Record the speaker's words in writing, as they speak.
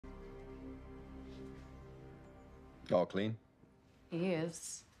All clean? He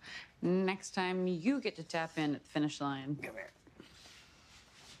is. Next time you get to tap in at the finish line. Come here.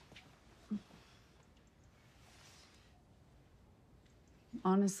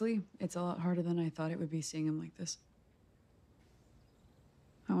 Honestly, it's a lot harder than I thought it would be seeing him like this.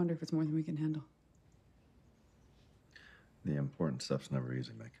 I wonder if it's more than we can handle. The important stuff's never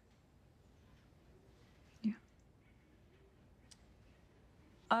easy, Mick. Yeah.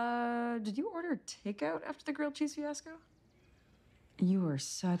 Did you order takeout after the grilled cheese fiasco? You are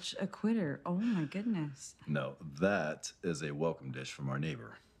such a quitter. Oh my goodness. No, that is a welcome dish from our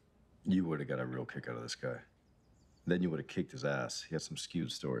neighbor. You would have got a real kick out of this guy. Then you would have kicked his ass. He had some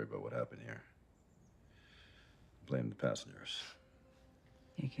skewed story about what happened here. Blame the passengers.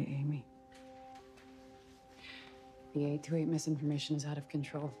 AKA me. The 828 misinformation is out of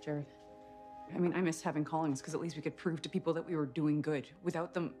control, Jared. I mean, I miss having callings because at least we could prove to people that we were doing good.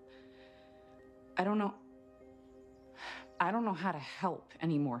 Without them, I don't know how to help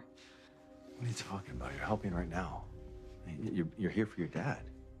anymore. What are you talking about? You're helping right now. You're here for your dad.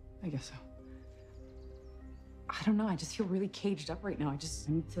 I guess so. I don't know. I just feel really caged up right now. I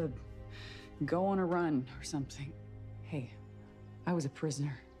need to go on a run or something. Hey, I was a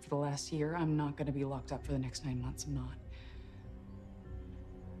prisoner for the last year. I'm not going to be locked up for the next 9 months. I'm not.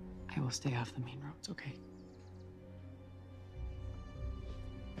 I will stay off the main roads, okay?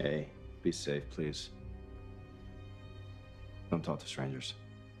 Hey, be safe, please. Don't talk to strangers.